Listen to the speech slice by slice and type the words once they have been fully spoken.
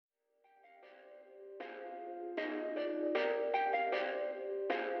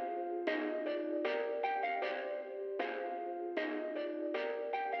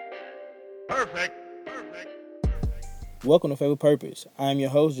Welcome to Favorite Purpose. I am your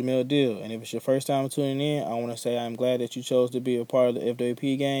host, Jamil Dill, and if it's your first time tuning in, I want to say I'm glad that you chose to be a part of the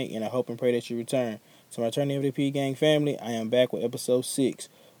FWP gang, and I hope and pray that you return. To my returning FWP gang family, I am back with episode 6,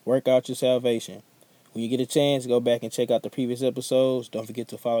 Work Out Your Salvation. When you get a chance, go back and check out the previous episodes. Don't forget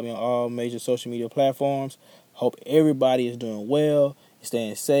to follow me on all major social media platforms. Hope everybody is doing well and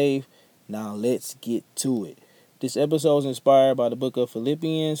staying safe. Now let's get to it. This episode is inspired by the book of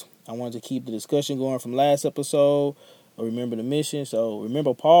Philippians. I wanted to keep the discussion going from last episode. Remember the mission. So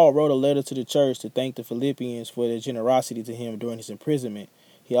remember, Paul wrote a letter to the church to thank the Philippians for their generosity to him during his imprisonment.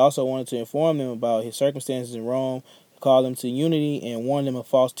 He also wanted to inform them about his circumstances in Rome, call them to unity, and warn them of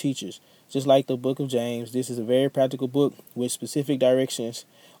false teachers. Just like the book of James, this is a very practical book with specific directions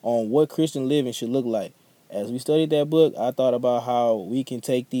on what Christian living should look like. As we studied that book, I thought about how we can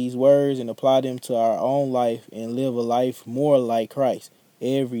take these words and apply them to our own life and live a life more like Christ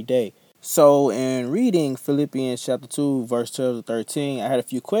every day. So in reading Philippians chapter 2, verse 12 to 13, I had a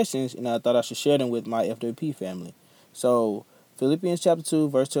few questions and I thought I should share them with my FWP family. So Philippians chapter 2,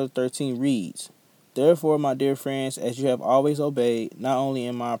 verse 12 to 13 reads, "Therefore, my dear friends, as you have always obeyed, not only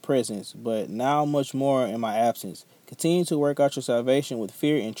in my presence, but now much more in my absence, continue to work out your salvation with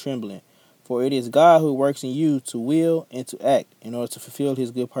fear and trembling. For it is God who works in you to will and to act in order to fulfill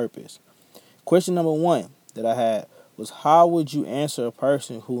his good purpose." Question number 1 that I had was, how would you answer a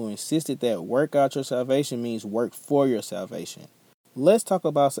person who insisted that work out your salvation means work for your salvation? Let's talk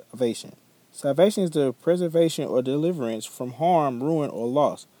about salvation. Salvation is the preservation or deliverance from harm, ruin, or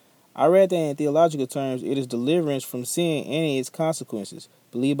loss. I read that in theological terms, it is deliverance from sin and its consequences,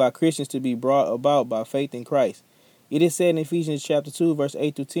 believed by Christians to be brought about by faith in Christ. It is said in Ephesians chapter 2, verse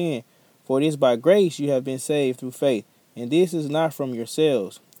 8 through 10, "For it is by grace you have been saved through faith, and this is not from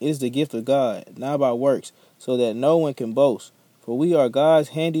yourselves. It is the gift of God, not by works, so that no one can boast. For we are God's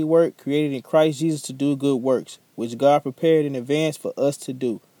handiwork, created in Christ Jesus to do good works, which God prepared in advance for us to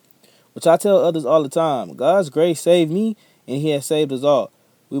do." Which I tell others all the time. God's grace saved me, and he has saved us all.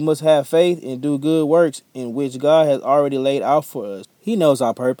 We must have faith and do good works in which God has already laid out for us. He knows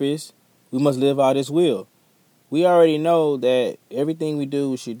our purpose. We must live out his will. We already know that everything we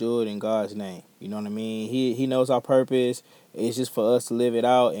do, we should do it in God's name. You know what I mean? He knows our purpose. It's just for us to live it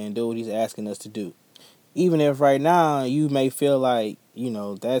out and do what he's asking us to do. Even if right now you may feel like,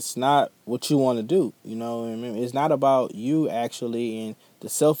 that's not what you want to do. It's not about you actually and the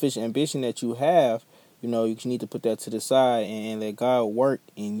selfish ambition that you have. You need to put that to the side and let God work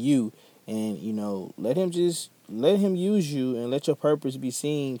in you and, let him use you and let your purpose be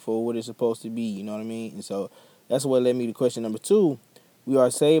seen for what it's supposed to be. You know what I mean? And so that's what led me to question number 2. We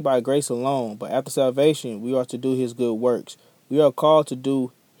are saved by grace alone, but after salvation, we are to do his good works. We are called to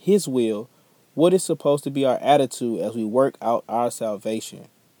do his will. What is supposed to be our attitude as we work out our salvation?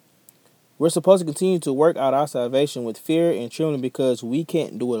 We're supposed to continue to work out our salvation with fear and trembling because we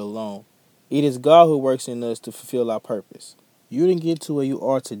can't do it alone. It is God who works in us to fulfill our purpose. You didn't get to where you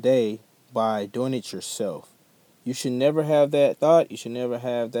are today by doing it yourself. You should never have that thought. You should never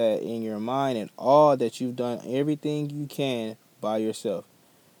have that in your mind at all, that you've done everything you can by yourself.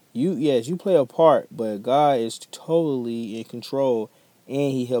 You play a part, but God is totally in control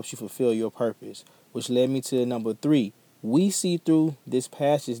and he helps you fulfill your purpose. Which led me to number 3. We see through this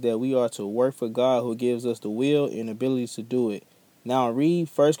passage that we are to work for God who gives us the will and ability to do it. Now read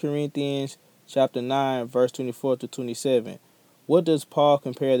 1 Corinthians chapter 9, verse 24 to 27. What does Paul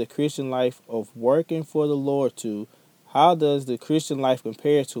compare the Christian life of working for the Lord to? How does the Christian life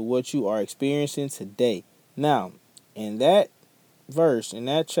compare to what you are experiencing today? Now, in that verse, in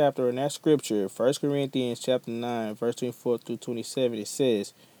that chapter, in that scripture, 1 Corinthians chapter 9, verse 24 through 27, it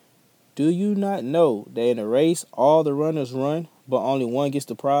says, "Do you not know that in a race all the runners run, but only one gets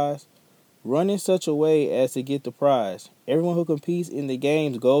the prize? Run in such a way as to get the prize. Everyone who competes in the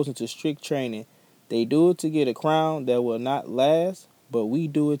games goes into strict training. They do it to get a crown that will not last, but we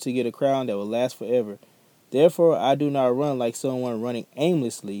do it to get a crown that will last forever. Therefore, I do not run like someone running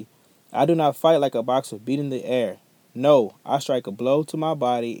aimlessly. I do not fight like a boxer beating the air. No, I strike a blow to my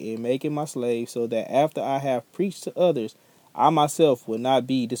body and make it my slave, so that after I have preached to others, I myself will not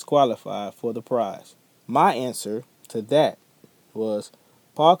be disqualified for the prize." My answer to that was,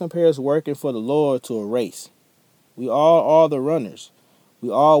 Paul compares working for the Lord to a race. We all are the runners. We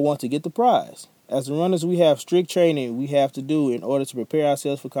all want to get the prize. As the runners, we have strict training we have to do in order to prepare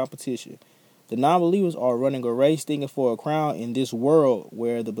ourselves for competition. The non-believers are running a race thinking for a crown in this world,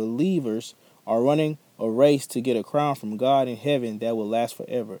 where the believers are running a race to get a crown from God in heaven that will last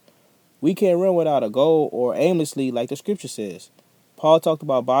forever. We can't run without a goal or aimlessly like the scripture says. Paul talked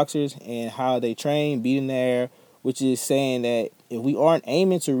about boxers and how they train beating the air, which is saying that if we aren't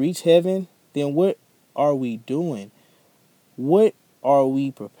aiming to reach heaven, then what are we doing? What are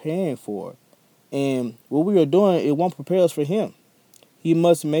we preparing for? And what we are doing, it won't prepare us for Him. He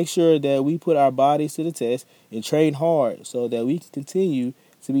must make sure that we put our bodies to the test and train hard so that we can continue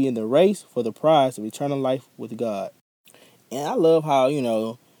to be in the race for the prize of eternal life with God. And I love how,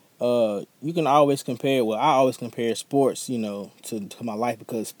 you can always compare, well, I always compare sports, to my life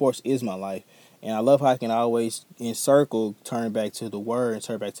because sports is my life. And I love how I can always, in circle, turn back to the word and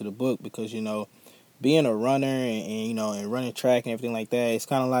turn back to the book because, being a runner and running track and everything like that, it's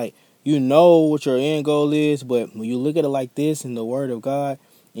kind of like, what your end goal is, but when you look at it like this in the word of God,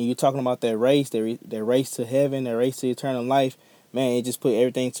 and you're talking about that race, that race to heaven, that race to eternal life, man, it just put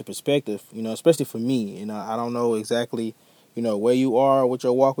everything into perspective, especially for me. I don't know exactly, where you are with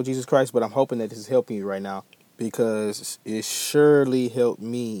your walk with Jesus Christ, but I'm hoping that this is helping you right now because it surely helped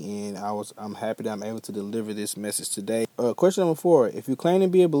me, and I'm happy that I'm able to deliver this message today. Question number 4: If you claim to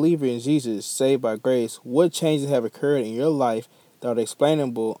be a believer in Jesus, saved by grace, what changes have occurred in your life that are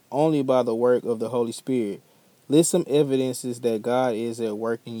explainable only by the work of the Holy Spirit? List some evidences that God is at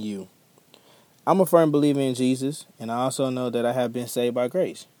work in you. I'm a firm believer in Jesus, and I also know that I have been saved by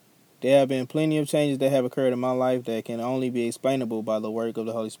grace. There have been plenty of changes that have occurred in my life that can only be explainable by the work of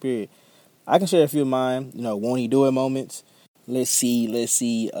the Holy Spirit. I can share a few of mine, won't he do it moments. Let's see.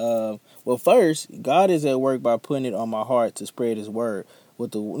 Well, first, God is at work by putting it on my heart to spread His word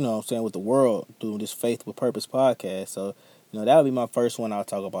with with the world through this Faith with Purpose podcast. So, that would be my first one I'll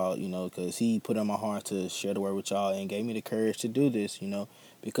talk about, because He put it on my heart to share the word with y'all and gave me the courage to do this,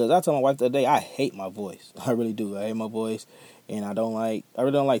 because I told my wife the other day, I hate my voice. I really do. I hate my voice, and I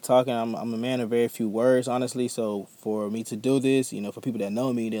really don't like talking. I'm a man of very few words, honestly. So for me to do this, for people that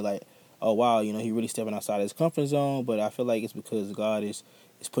know me, they're like, oh wow, he really stepping outside his comfort zone. But I feel like it's because God is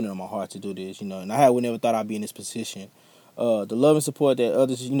putting it on my heart to do this, and I would never thought I'd be in this position. The love and support that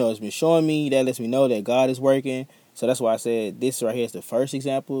others, has been showing me, that lets me know that God is working. So that's why I said this right here is the first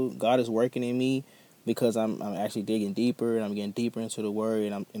example. God is working in me because I'm actually digging deeper and I'm getting deeper into the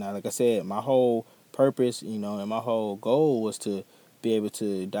word. And like I said, my whole purpose, and my whole goal was to be able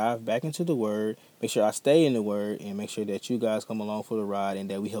to dive back into the word, make sure I stay in the word, and make sure that you guys come along for the ride and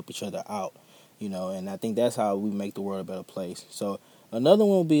that we help each other out, and I think that's how we make the world a better place. So another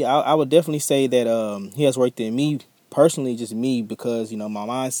one would be, I would definitely say that He has worked in me personally, just me, because my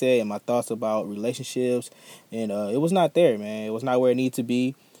mindset and my thoughts about relationships, and it was not there, man. It was not where it needed to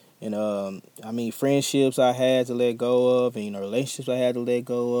be. And friendships I had to let go of, and relationships I had to let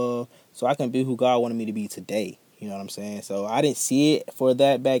go of, so I can be who God wanted me to be today. You know what I'm saying? So I didn't see it for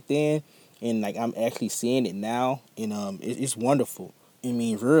that back then, and like I'm actually seeing it now, and it's wonderful. I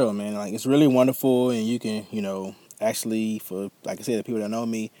mean, for real, man. Like it's really wonderful, and you can, actually, for like I said, the people that know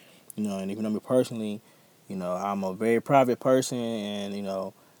me, and if you know me personally, I'm a very private person,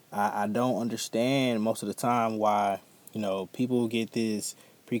 and I don't understand most of the time why people get this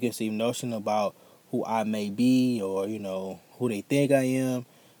preconceived notion about who I may be, or who they think I am.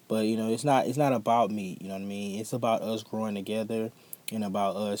 But it's not about me. You know what I mean? It's about us growing together, and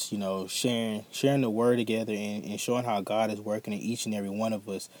about us sharing the word together, and showing how God is working in each and every one of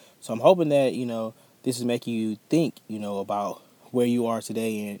us. So I'm hoping that this is making you think about where you are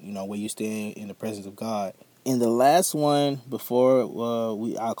today, and where you stand in the presence of God. And the last one before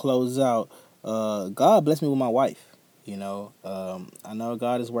I'll close out, God blessed me with my wife. I know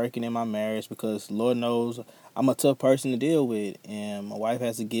God is working in my marriage because Lord knows I'm a tough person to deal with, and my wife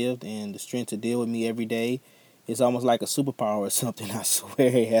has the gift and the strength to deal with me every day. It's almost like a superpower or something. I swear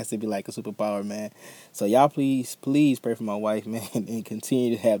it has to be like a superpower, man. So y'all please pray for my wife, man, and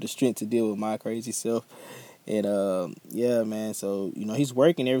continue to have the strength to deal with my crazy self. And yeah, man. So He's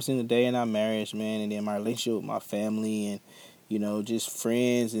working every single day in our marriage, man, and then my relationship with my family, and just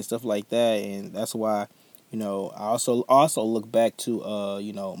friends and stuff like that. And that's why I also look back to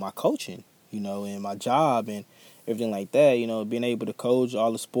my coaching, and my job and everything like that. Being able to coach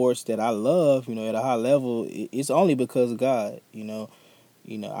all the sports that I love, at a high level, it's only because of God.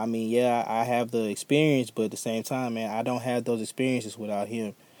 I mean, yeah, I have the experience, but at the same time, man, I don't have those experiences without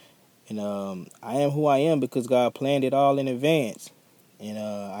Him. And I am who I am because God planned it all in advance. And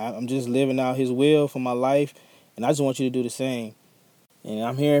I'm just living out His will for my life, and I just want you to do the same. And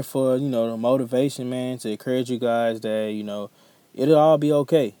I'm here for, the motivation, man, to encourage you guys that, it'll all be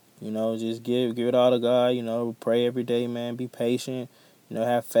okay. Just give it all to God, pray every day, man, be patient,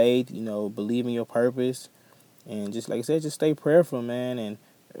 have faith, believe in your purpose. And just like I said, just stay prayerful, man.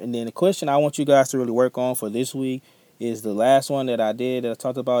 And then the question I want you guys to really work on for this week is the last one that I did, that I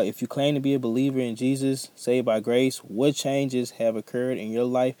talked about. If you claim to be a believer in Jesus, saved by grace, what changes have occurred in your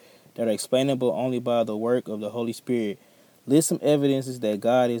life that are explainable only by the work of the Holy Spirit? list some evidences that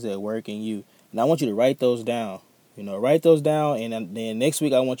God is at work in you. And I want you to write those down. Write those down, and then next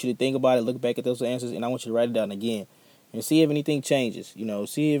week I want you to think about it, look back at those answers, and I want you to write it down again, and see if anything changes.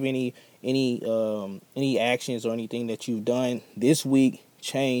 See if any actions or anything that you've done this week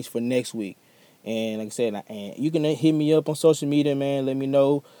change for next week. And like I said, and you can hit me up on social media, man. Let me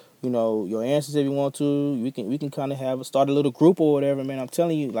know, your answers if you want to. We can kind of start a little group or whatever, man. I'm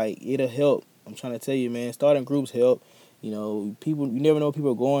telling you, like, it'll help. I'm trying to tell you, man. Starting groups help. People, you never know what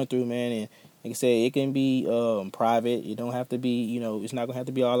people are going through, man. And like I said, it can be private. It don't have to be, it's not going to have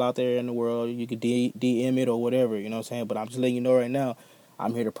to be all out there in the world. You could DM it or whatever, you know what I'm saying? But I'm just letting you know right now,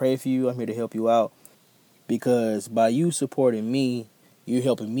 I'm here to pray for you. I'm here to help you out. Because by you supporting me, you're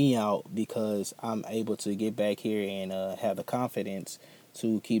helping me out, because I'm able to get back here and have the confidence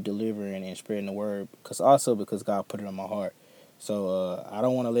to keep delivering and spreading the word. Because God put it on my heart. So I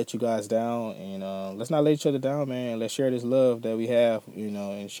don't want to let you guys down. And let's not let each other down, man. Let's share this love that we have,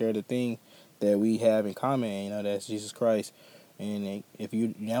 and share the thing that we have in common, that's Jesus Christ. And if you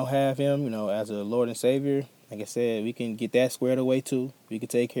don't have him, as a Lord and Savior, like I said, we can get that squared away too. We can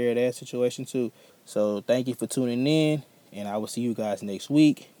take care of that situation too. So thank you for tuning in, and I will see you guys next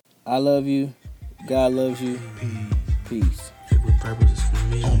week. I love you. God loves you. Peace. Every purpose is for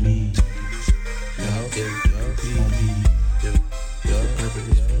me. On me. On me. Every purpose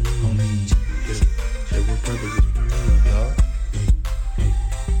is for me. On me. Every purpose is for me.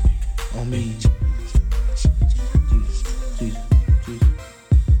 On me. Jesus.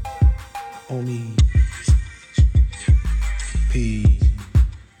 On me. Peace.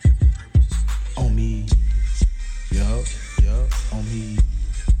 On me. Yup. On me.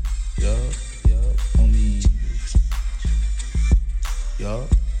 Yup. On me. Yup.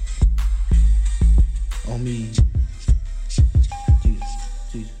 On me.